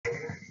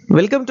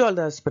Welcome to all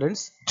the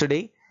aspirants.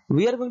 Today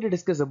we are going to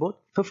discuss about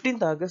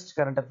 15th August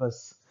current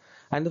affairs.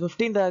 And the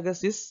 15th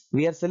August is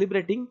we are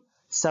celebrating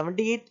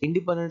 78th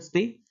Independence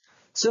Day.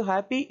 So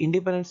happy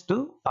Independence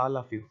to all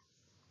of you.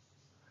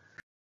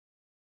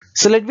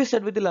 So let me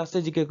start with the last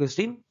GK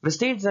question.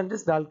 State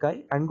Janjas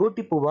Dalkai and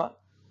Gotipuva,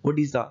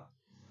 Odisha.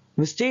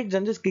 State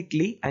Janjas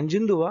Kikli and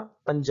Jinduva,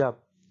 Punjab.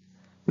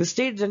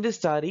 State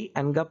Janjas Tari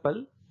and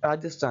Gapal,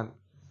 Rajasthan.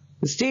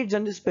 State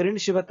Janjas Perin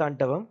Shiva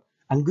Tantavam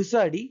and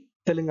Gusadi,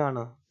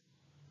 Telangana.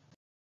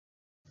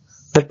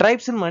 The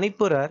tribes in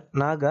Manipur are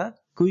Naga,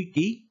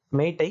 Kuiki,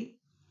 Meitei,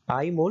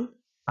 Aimol,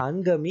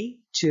 Angami,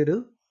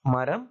 Chiru,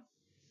 Maram,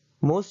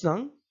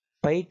 Mosang,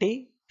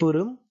 Paite,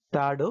 Purum,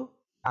 Tado,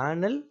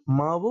 Anal,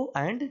 Mavo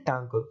and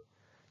Tangkur.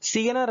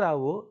 Siena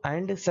Rao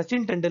and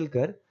Sachin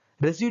Tendulkar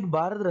received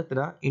Bharat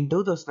Ratna in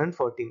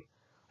 2014.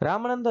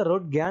 Ramananda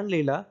wrote Gyan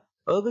Leela,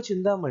 Erga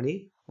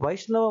Chindamani,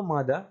 Vaishnava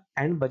Mada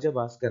and Bhaja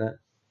Bhaskara.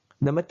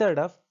 The method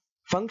of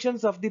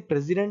functions of the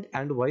president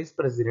and vice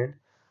president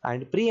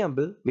and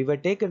preamble we were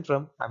taken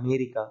from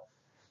America.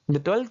 The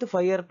 12th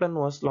 5-year plan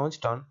was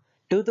launched on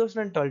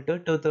 2012 to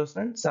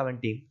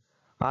 2017.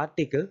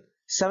 Article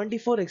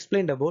 74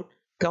 explained about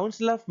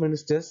Council of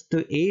Ministers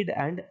to aid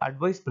and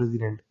advise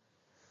President.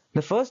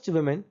 The first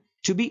woman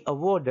to be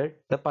awarded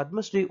the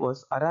Padma Shri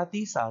was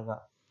Arati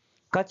Saga.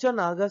 Kacha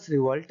Naga's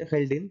revolt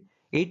held in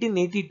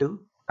 1882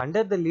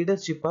 under the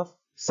leadership of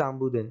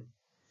Sambhudan.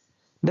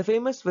 The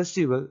famous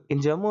festival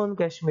in Jammu and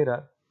Kashmir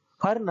are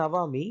Har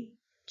Navami,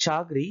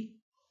 Chagri,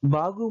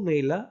 Bagu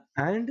Mela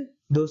and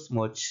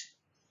Dosmoch.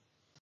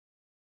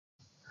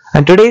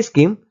 And today's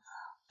scheme,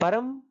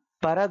 Param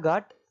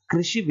Paragat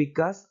Krishi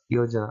Vikas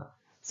Yojana.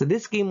 So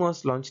this scheme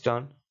was launched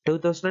on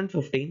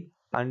 2015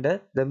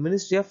 under the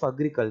Ministry of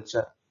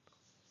Agriculture.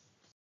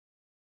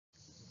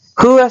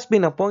 Who has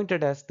been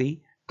appointed as the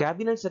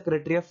Cabinet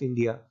Secretary of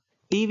India?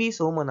 T.V.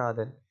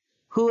 Somanathan.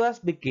 Who has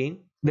become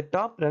the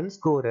top run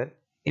scorer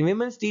in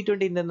Women's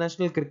T20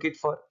 International Cricket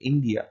for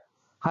India?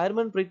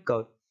 Harmanpreet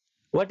Kaur.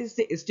 What is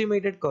the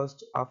estimated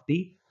cost of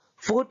the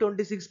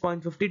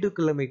 426.52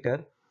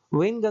 km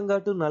Wainganga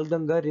to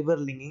Nalganga river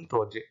linking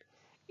project?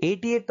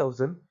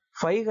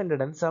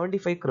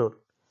 88,575 crore.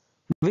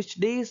 Which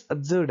day is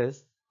observed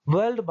as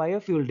World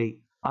Biofuel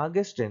Day?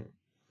 August 10.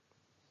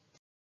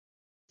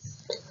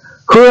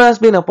 Who has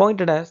been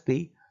appointed as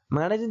the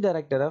Managing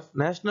Director of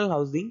National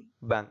Housing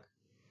Bank?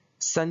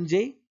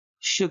 Sanjay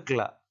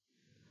Shukla.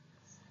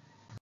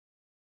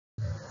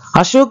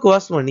 Ashok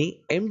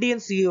Vaswani, MD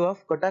and CEO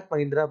of Kotak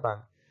Mahindra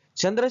Bank.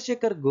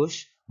 Chandrasekhar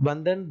Ghosh,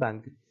 Bandhan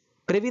Bank.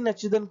 Praveen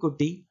Achyutan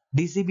Kutty,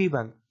 DCB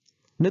Bank.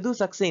 Nidhu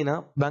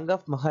Saxena, Bank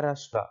of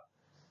Maharashtra.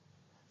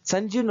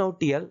 Sanjeev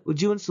Nautiyal,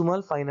 Ujjivan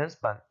Sumal Finance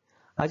Bank.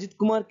 Ajit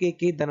Kumar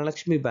KK,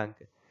 Dhanalakshmi Bank.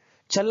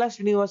 Challa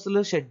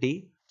Srinivasulu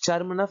Shetty,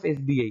 Chairman of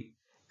SBI.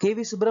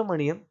 KV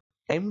Subramaniam,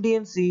 MD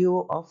and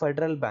CEO of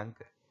Federal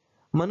Bank.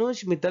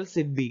 Manoj Mittal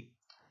SIDBI.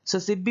 So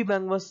SIDBI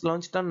Bank was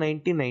launched on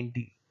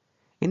 1990.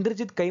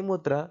 Indrajit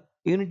Kaimotra,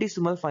 Unity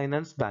Sumal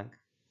Finance Bank.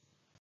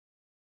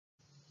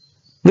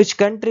 Which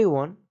country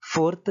won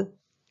fourth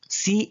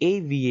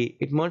CAVA?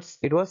 It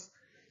was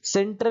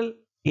Central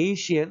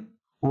Asian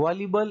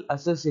Volleyball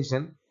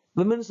Association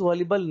Women's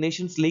Volleyball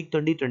Nations League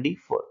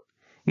 2024.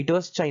 It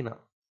was China.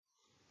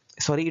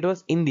 Sorry, it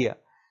was India.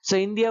 So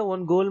India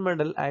won gold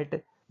medal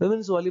at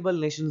Women's Volleyball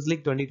Nations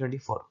League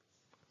 2024.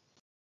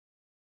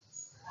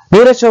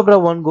 Neeraj Chopra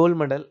won gold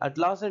medal at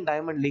Lausanne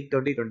Diamond League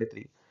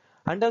 2023.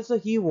 And also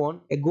he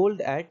won a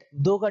gold at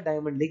Doha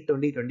Diamond League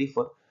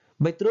 2024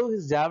 by throwing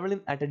his javelin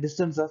at a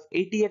distance of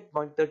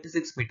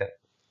 88.36 meters.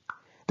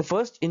 The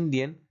first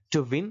Indian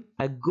to win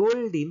a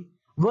gold in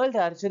World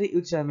Archery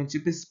Youth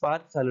Championship is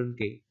Parth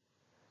Salunke.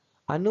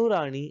 Anu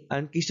Rani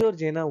and Kishore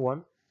Jaina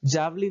won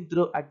javelin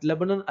throw at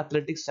Lebanon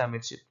Athletics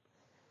Championship.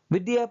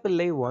 Vidya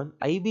Pillai won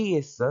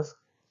IBSF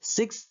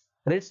 6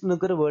 Red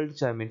Snooker World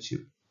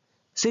Championship.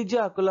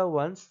 Sija Akula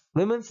won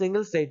women's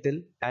singles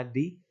title at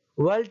the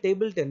World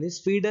Table Tennis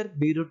Feeder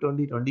Bureau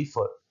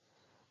 2024.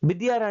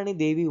 Vidya Rani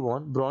Devi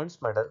won bronze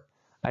medal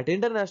at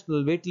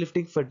International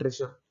Weightlifting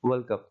Federation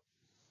World Cup.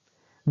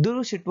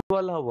 Duru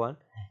Shitwala won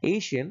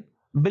Asian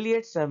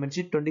Billiards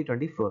Championship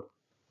 2024.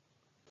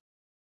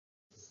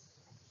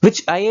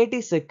 Which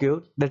IIT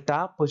secured the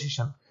top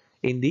position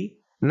in the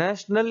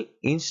National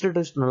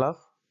Institutional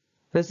of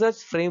Research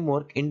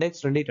Framework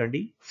Index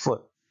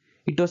 2024?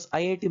 It was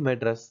IIT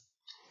Madras.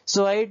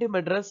 So IIT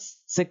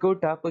Madras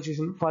secured top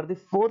position for the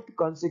fourth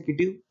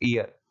consecutive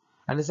year.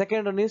 And the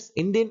second one is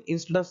Indian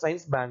Institute of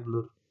Science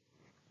Bangalore.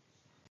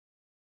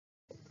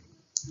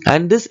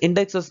 And this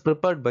index was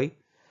prepared by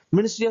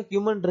Ministry of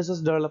Human Resource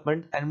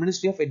Development and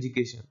Ministry of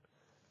Education.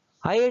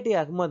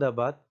 IIT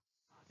Ahmedabad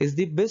is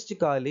the best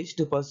college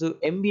to pursue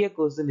MBA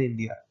course in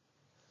India.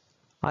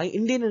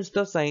 Indian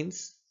Institute of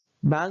Science,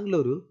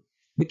 Bangalore,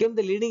 became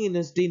the leading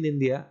university in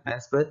India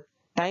as per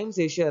Times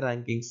Asia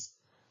rankings.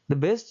 The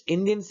best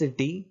Indian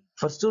city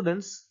for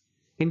students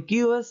in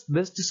QS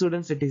Best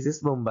Student Cities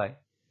is Mumbai.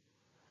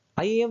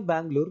 IIM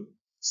Bangalore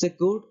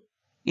secured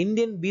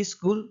Indian B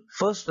School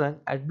first rank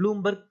at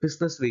Bloomberg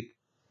Business Week.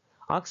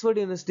 Oxford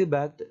University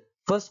bagged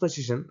first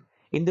position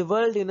in the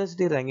World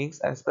University Rankings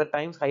as per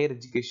Times Higher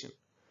Education.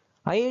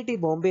 IIT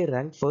Bombay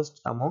ranked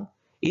first among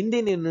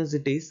Indian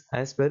universities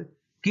as per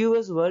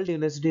QS World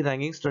University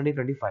Rankings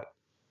 2025.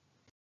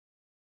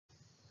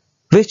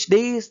 Which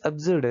day is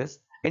observed as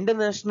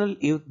International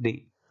Youth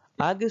Day,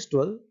 August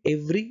 12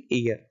 every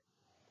year.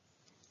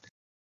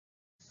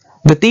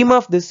 The theme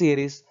of this year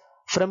is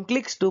From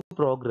Clicks to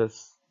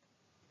Progress.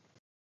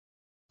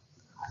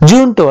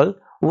 June 12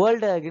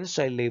 World Day Against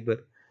Child Labor.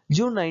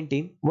 June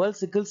 19 World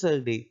Sickle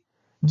Cell Day.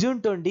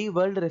 June 20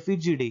 World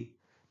Refugee Day.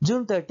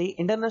 June 30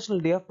 International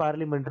Day of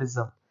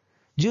Parliamentarism.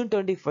 June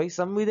 25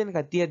 Samvidhan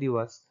Hatya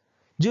Divas.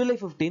 July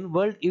 15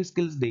 World Youth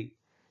Skills Day.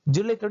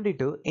 July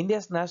 22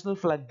 India's National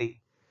Flag Day.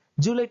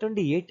 July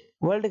 28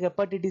 World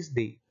Hepatitis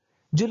Day.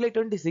 July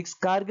 26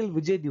 Kargil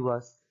Vijay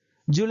Divas.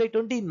 July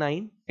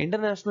 29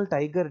 International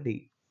Tiger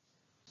Day.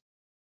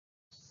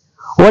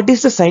 What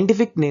is the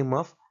scientific name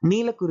of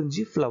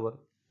Neelakurunji flower?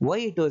 Why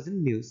it was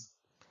in news?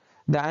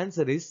 The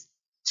answer is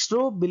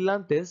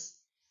Strobilanthes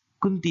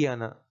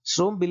kunthiana.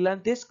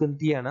 Strobilanthes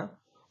kunthiana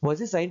was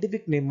the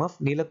scientific name of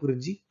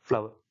Neelakurunji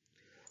flower.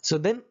 So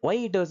then why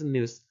it was in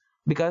news?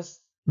 Because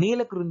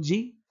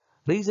Neelakurunji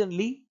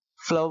recently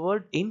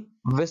flowered in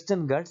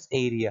Western Ghats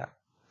area.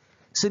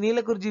 So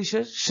Neelakurunji is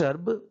a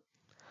shrub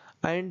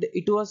and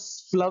it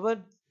was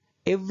flowered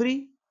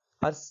every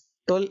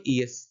 12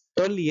 years.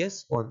 12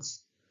 years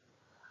once.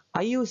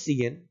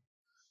 IUCN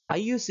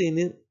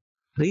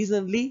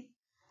recently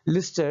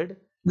listed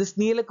this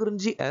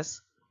Neelakurunji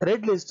as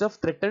Red List of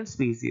Threatened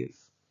Species.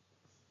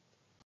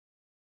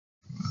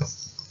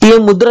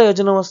 PM Mudra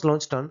Yojana was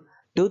launched on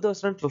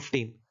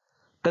 2015.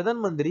 Pradhan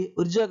Mantri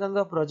Urja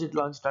Ganga project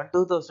launched on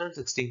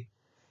 2016.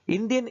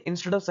 Indian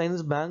Institute of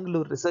Science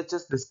Bangalore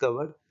researchers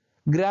discovered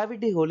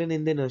gravity hole in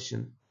Indian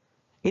Ocean.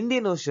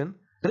 Indian Ocean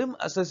Rim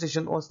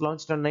Association was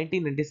launched on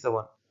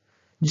 1997.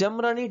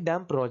 Jamrani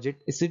Dam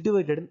project is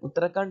situated in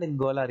Uttarakhand in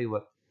Gola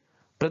River.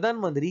 Pradhan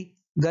Mantri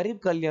Garib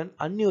Kalyan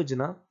Ann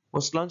Yojana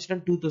was launched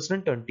in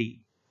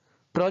 2020.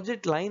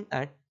 Project Line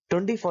at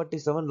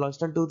 2047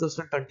 launched in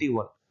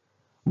 2021.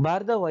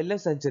 Bardha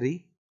Wildlife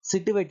Sanctuary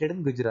situated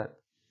in Gujarat.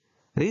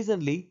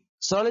 Recently,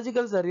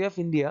 Zoological Survey of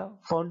India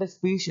found a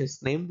species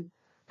named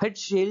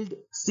head-shelled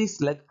sea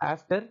slug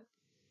after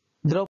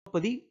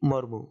Draupadi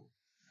Murmu.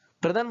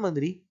 Pradhan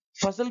Mantri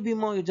Fasal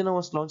Bima Yojana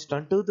was launched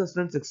in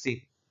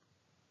 2016.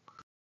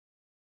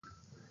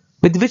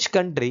 With which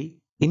country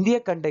India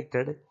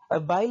conducted a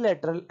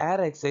bilateral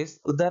air exercise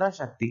Udara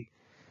Shakti?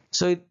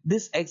 So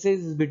this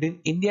exercise is between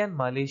India and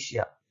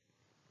Malaysia.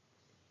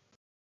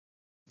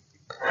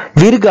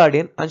 Veer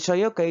Guardian and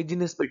Shayok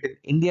Kaijin is between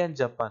India and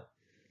Japan.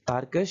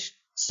 Tarkash,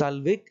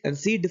 Salvik and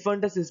Sea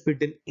Defenders is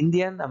between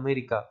India and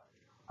America.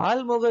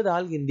 Al Mogad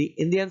Al Hindi,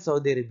 India and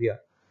Saudi Arabia.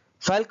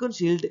 Falcon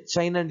Shield,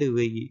 China and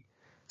UAE.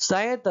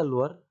 Sayed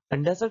Talwar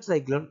and Desert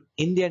Cyclone,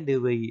 India and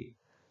UAE.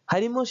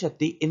 Harimo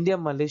Shakti, India,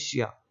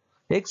 Malaysia.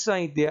 Ex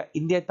Saithya,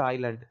 India,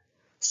 Thailand.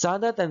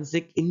 Sadat and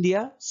Sikh,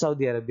 India,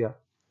 Saudi Arabia.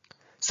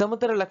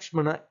 Samudra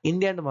Lakshmana,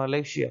 India and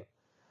Malaysia.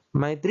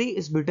 Maitri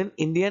is between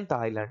India and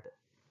Thailand.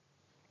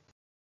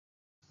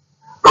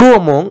 Who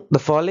among the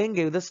following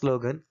gave the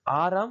slogan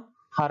Aram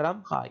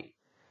Haram Hai?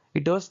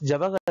 It was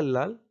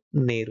Jawaharlal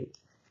Nehru.